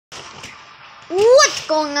What's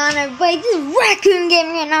going on, everybody? This is Raccoon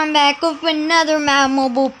Gaming, and I'm back with another Madden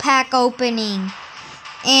Mobile pack opening.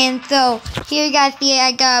 And so, here you guys see,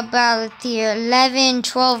 I got about here 11,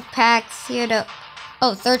 12 packs here to,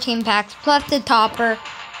 13 packs, plus the topper.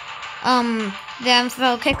 Then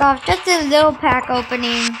so kick off just a little pack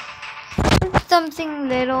opening. Just something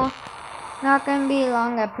little. Not gonna be a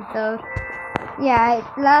long episode. Yeah,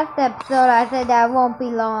 last episode I said that it won't be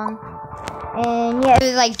long. And yeah, it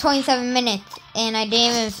was like 27 minutes. And I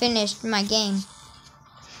didn't even finish my game.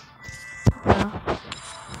 So,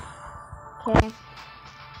 okay.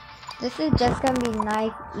 This is just gonna be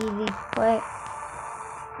nice, easy, quick.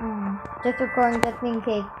 Just recording just in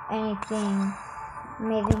case anything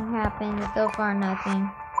amazing happens. So far, nothing.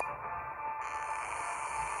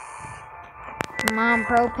 Come on,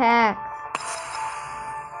 pro packs.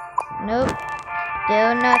 Nope.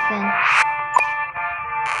 Still nothing.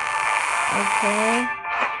 Okay.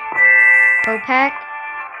 Pro pack.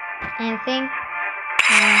 Anything?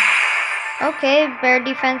 No. Okay, better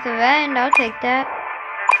defensive end. I'll take that.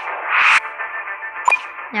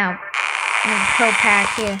 Now, pro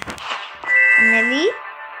pack here. Maybe?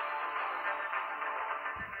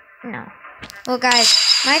 No. Well, guys,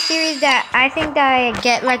 my theory is that I think that I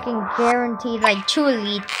get like a guaranteed like 2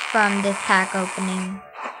 elites from this pack opening.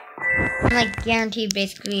 Like guaranteed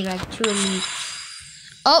basically like 2 elites.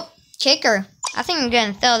 Oh, kicker. I think I'm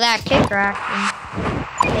gonna sell that kicker actually.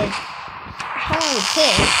 Holy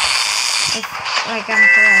pick. It's like I'm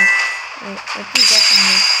correct. Wait, what's he get from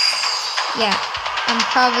this? Yeah, I'm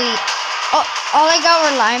probably. Oh, all I got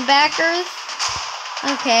were linebackers.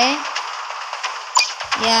 Okay.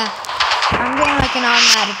 Yeah, I'm getting like an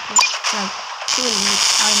automatic, like 2 elite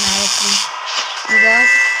automatically. You go.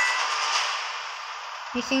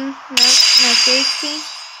 Anything? No, no safety.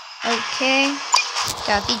 Okay.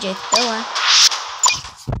 Got DJ Spiller.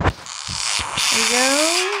 There we go.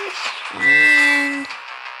 And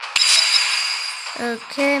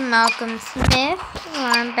okay, Malcolm Smith,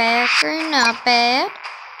 linebacker, not bad.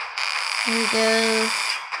 Here we go.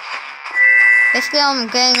 Basically, I'm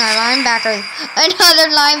getting our linebackers. Another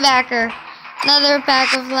linebacker. Another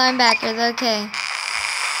pack of linebackers. Okay.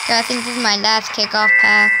 So I think this is my last kickoff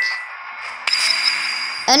pack.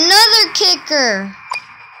 Another kicker.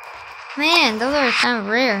 Man, those are kind of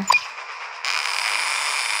rare.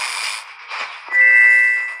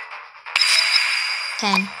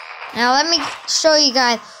 Now let me show you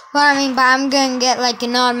guys what I mean by I'm gonna get like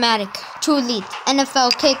an automatic 2 elites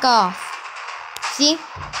NFL kickoff. See?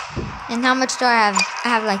 And how much do I have? I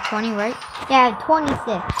have like 20, right? Yeah, I have 26.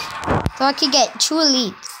 So I could get 2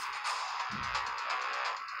 elites.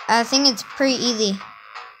 I think it's pretty easy.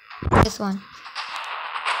 This one.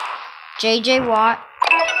 JJ Watt.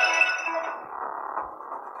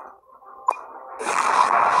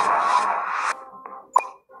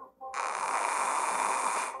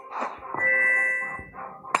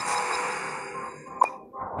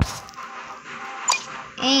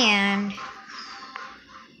 And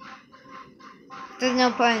there's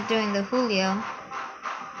no point in doing the Julio.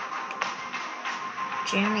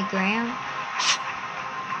 Jimmy Graham.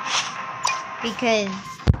 Because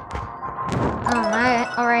I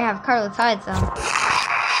already have Carlos Hyde, so.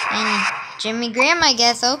 And Jimmy Graham, I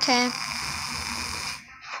guess, okay.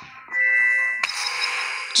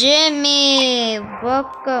 Jimmy,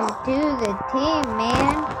 welcome to the team,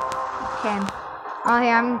 man. Okay. Oh,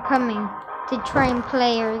 yeah, I'm coming to train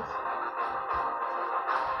players.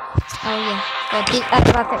 Oh yeah, that's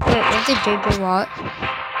about that. Wait, where's the JJ Watt?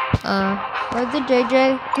 Where's the JJ?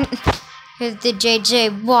 Here's the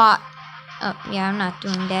JJ Watt. Oh yeah, I'm not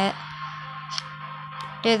doing that.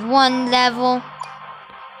 There's one level.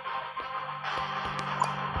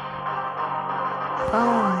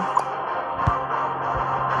 Boom.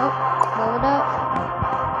 Oh, hold up.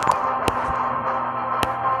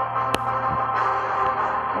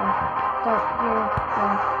 Start here.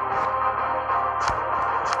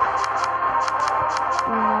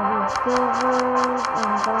 Silvers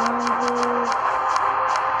and bronzes.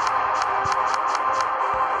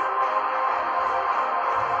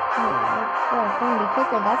 Oh, it's gonna be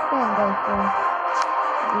quicker. That's gonna go for a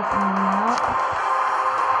decent amount.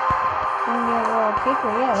 It's gonna be a little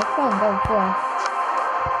quicker. Yeah, that's gonna go for a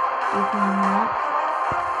decent amount.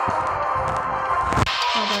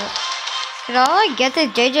 Hold up. Did all I get this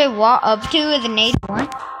JJ Watt up to is an 81?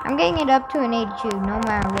 I'm getting it up to an 82, no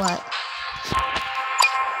matter what.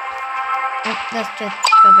 Let's just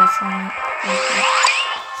go best lineup.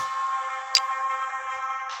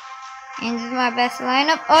 And this is my best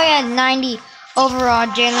lineup. Oh yeah, 90 overall,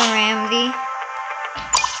 Jalen Ramsey.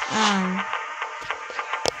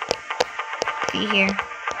 See here.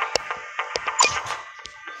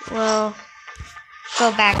 we'll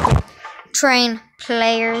go back to train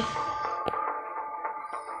players.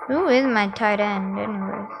 Who is my tight end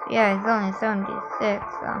anyways? Yeah, it's only 76,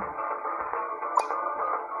 so.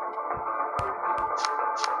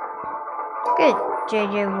 Good,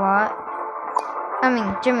 JJ Watt. I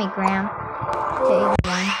mean, Jimmy Graham. To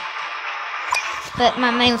 81. But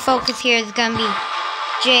my main focus here is gonna be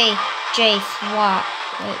JJ Watt.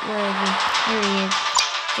 Wait, where is he? Here he is.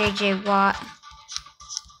 JJ Watt.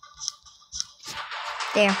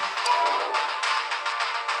 There.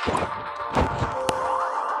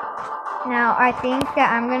 Now, I think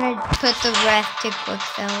that I'm gonna put the rest to quick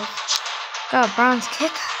sells. Got a bronze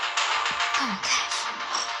kick. Oh, gosh.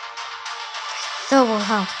 So will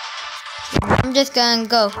help. I'm just gonna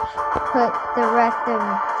go put the rest of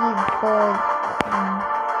these boys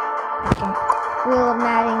Wheel of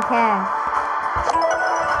Madden cash.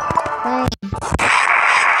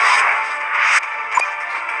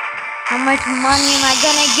 How much money am I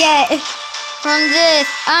gonna get from this?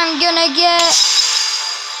 I'm gonna get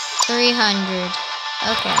 300.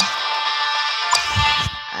 Okay.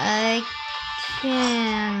 I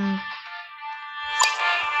can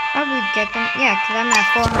probably get them. Yeah, because I'm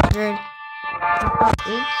at 400.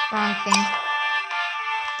 Oops, wrong thing.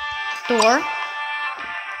 Store.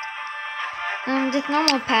 Just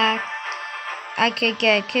normal pack. I could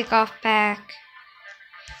get a kickoff pack.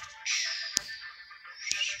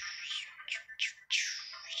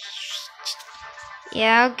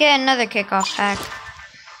 Yeah, I'll get another kickoff pack.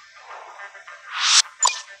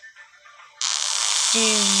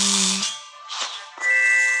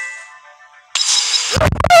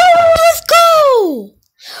 Let's go!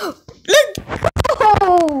 Let's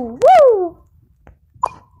go! Woo!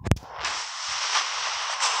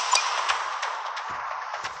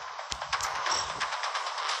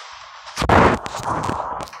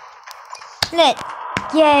 Let's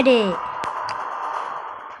get it.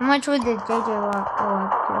 How much would the JJ Watt go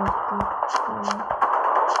up to?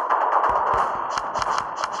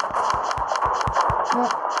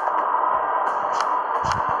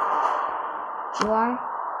 Do I?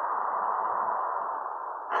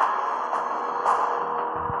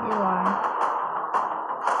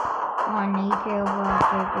 I need to over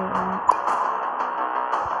JJ Watt.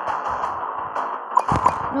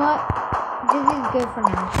 You know what? This is good for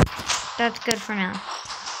now. That's good for now.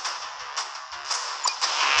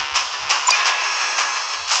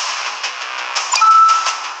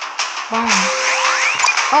 Boom.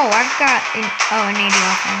 Oh, I've got an 80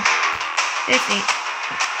 offense. 50.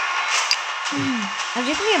 I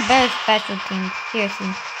just need a better special team.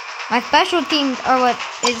 Seriously. My special teams are what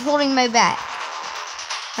is holding me back.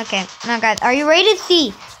 Okay, now guys, are you ready to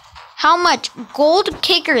see how much gold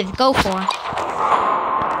kickers go for?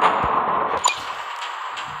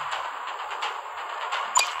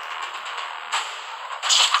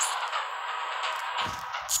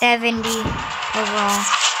 $70 overall.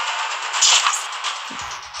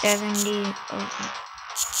 70 overall.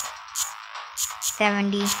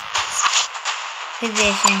 70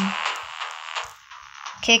 position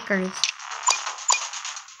kickers.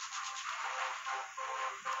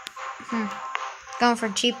 Going for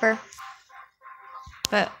cheaper.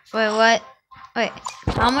 But wait, what? Wait,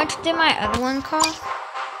 how much did my other one cost?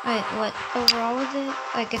 Wait, what overall was it?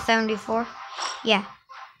 Like a 74? Yeah.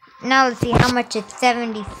 Now let's see how much a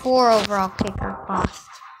 74 overall kicker cost.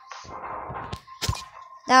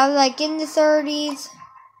 That was like in the 30s.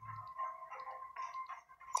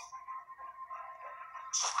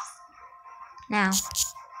 Now,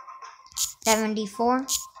 74.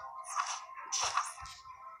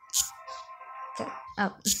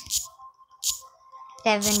 Oh,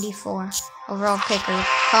 74 overall kicker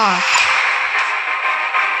cost.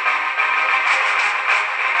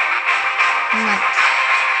 How much?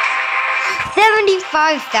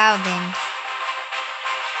 75,000.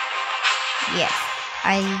 Yes,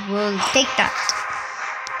 I will take that.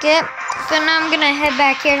 Okay, so now I'm gonna head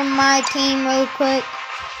back here to my team real quick.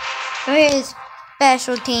 So here's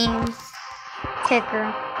special teams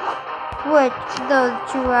kicker. Switch those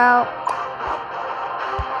two out.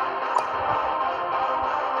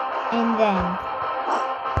 And then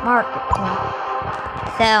marketplace.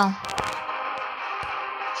 Sell.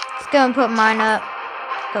 Just gonna put mine up.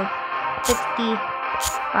 So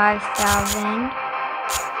 65,000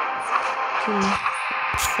 to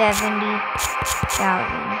 70,000.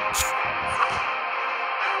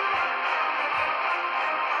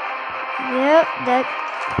 Yep,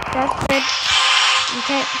 that's good.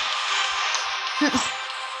 Okay.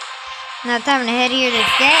 Now time to head here to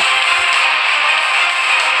set.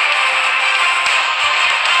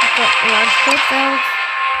 Put large quick cells.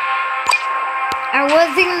 I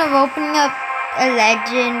was thinking of opening up a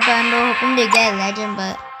legend bundle, hoping to get a legend,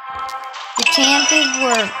 but the chances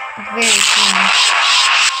were very slim.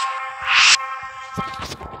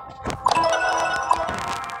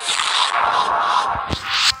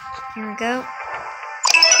 Here we go.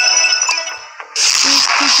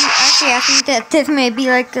 Actually, I think that this may be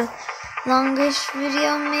like a longish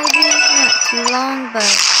video, maybe. Not too long, but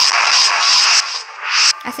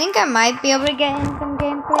I think I might be able to get in some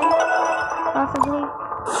gameplay. Possibly.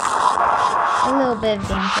 A little bit of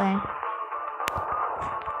gameplay.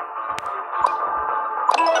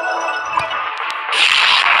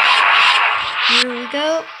 Here we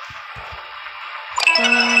go.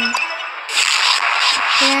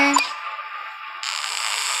 Okay.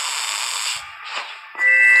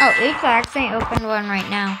 Oh, oops, I accidentally opened one right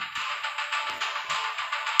now.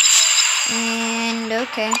 And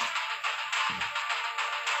okay.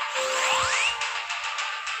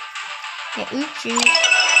 Yeah, oopsie.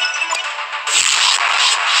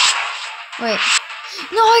 Wait.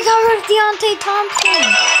 No, I got rid of Deontay Thompson.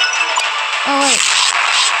 Oh wait.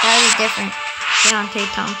 That was different. Deontay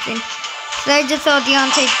Thompson. So I just saw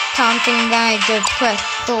Deontay Thompson and then I just pressed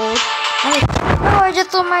sold. I'm like, oh, I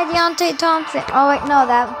just saw my Deontay Thompson. Oh wait, no,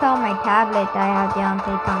 that's on my tablet that I have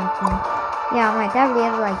Deontay Thompson. Yeah, my tablet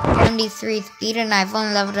has like 73 speed and I've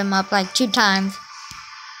only leveled him up like 2 times.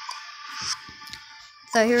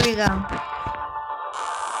 So here we go.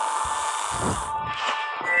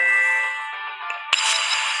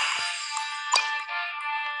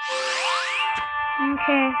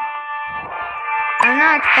 Okay. I'm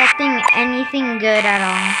not expecting anything good at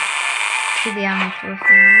all. To be honest with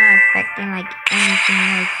you, I'm not expecting like anything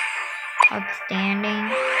like outstanding.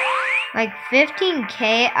 Like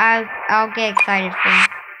 15K, I'll get excited for.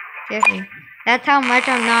 Seriously, that's how much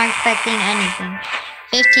I'm not expecting anything.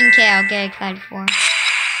 15K, I'll get excited for.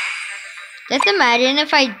 Just imagine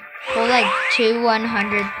if I pull like 2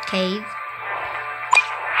 100Ks.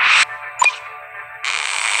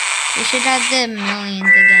 We should have the millions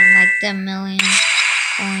again, like the million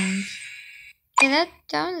coins. Yeah, that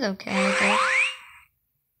sounds okay, I guess.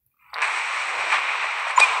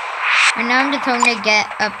 Right now I'm just hoping to get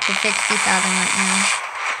up to 60,000 right now.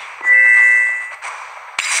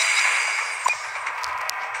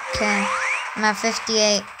 Okay, I'm at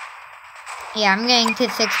 58. Yeah, I'm getting to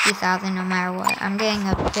 60,000 no matter what. I'm getting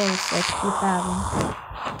up to 60,000.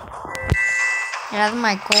 Yeah, that's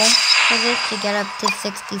my goal for this, to get up to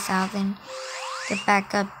 60,000. Get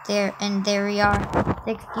back up there, and there we are,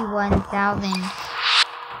 61,000.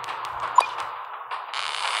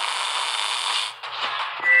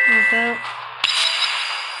 There we go.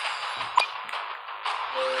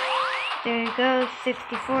 There you go,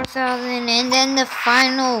 64,000, and then the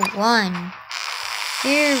final one.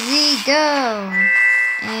 Here we go.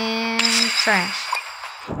 And trash.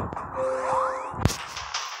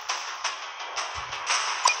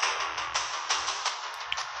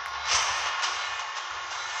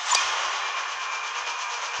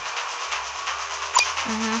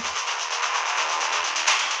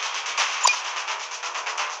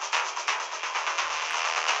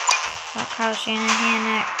 Fuck Kyle Shanahan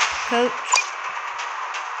at coach.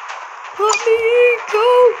 Put me in,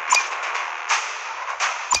 coach!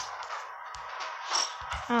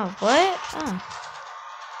 Oh, what? Oh.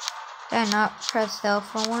 Did I not press L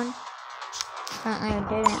for one? Apparently I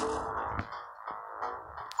didn't.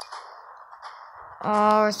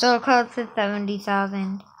 Oh, we're so close to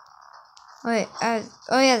 70,000. Wait,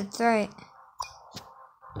 oh yeah, that's right.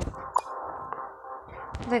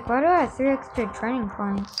 Like, why do I have 3 extra training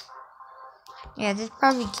points? Yeah, this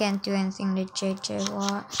probably can't do anything to JJ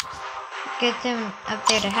Watt. Get them up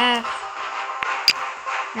there to half.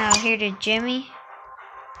 Now here to Jimmy.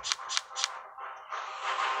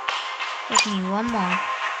 Just need one more.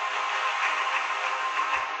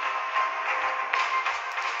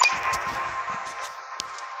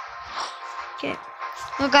 Okay.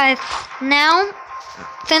 Well guys, now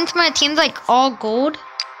since my team's like all gold,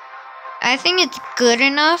 I think it's good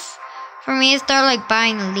enough for me to start like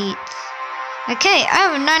buying elites. Okay, I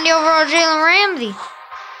have a 90 overall Jalen Ramsey.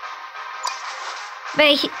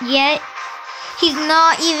 But yet, he's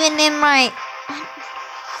not even in my...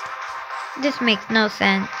 This makes no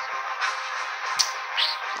sense.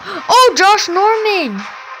 Oh, Josh Norman!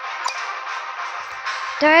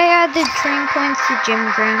 Did I add the training points to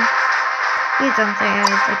Jim Graham? Please don't say I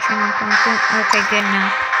added the training points. Okay, good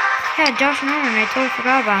now. Yeah, Josh Norman, I totally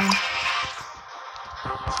forgot about him.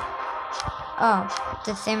 Oh,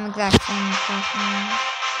 the same exact thing as Josh Norman.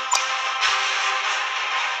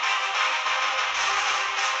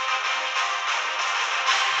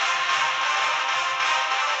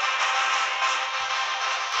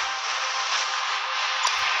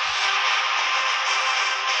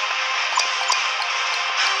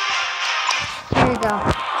 go.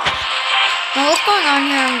 Now what's going on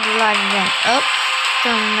here on the live event? Oh,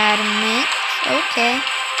 some Madden mix. Okay.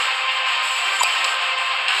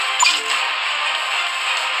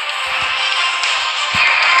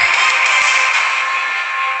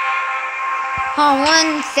 Hold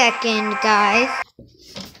on 1 second, guys.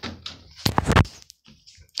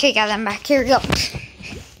 Okay, guys, I'm back. Here we go.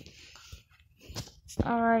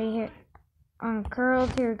 Alrighty, here. On curls,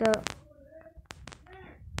 here we go.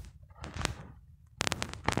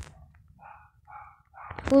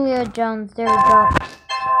 Julio Jones, there we go.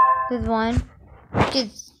 This one.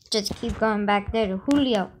 Just keep going back there to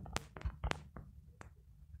Julio.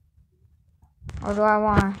 Or do I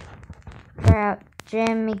want to try out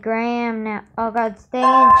Jimmy Graham now? Oh God, stay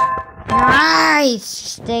in. Nice!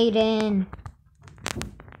 Stayed in.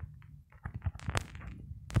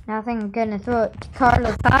 Now I think I'm gonna throw it to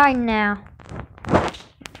Carlos Hyde now.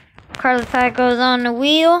 Carlos Hyde goes on the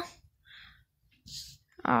wheel.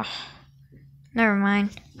 Oh, never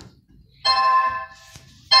mind.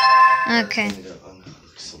 Okay.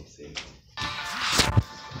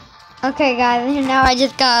 Okay, guys, and now I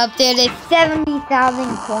just got up there to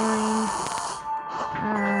 70,000 coins.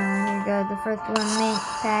 Here we go, the first one mint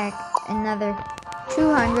pack, another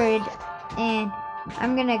 200, and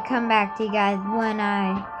I'm gonna come back to you guys when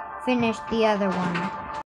I finish the other one.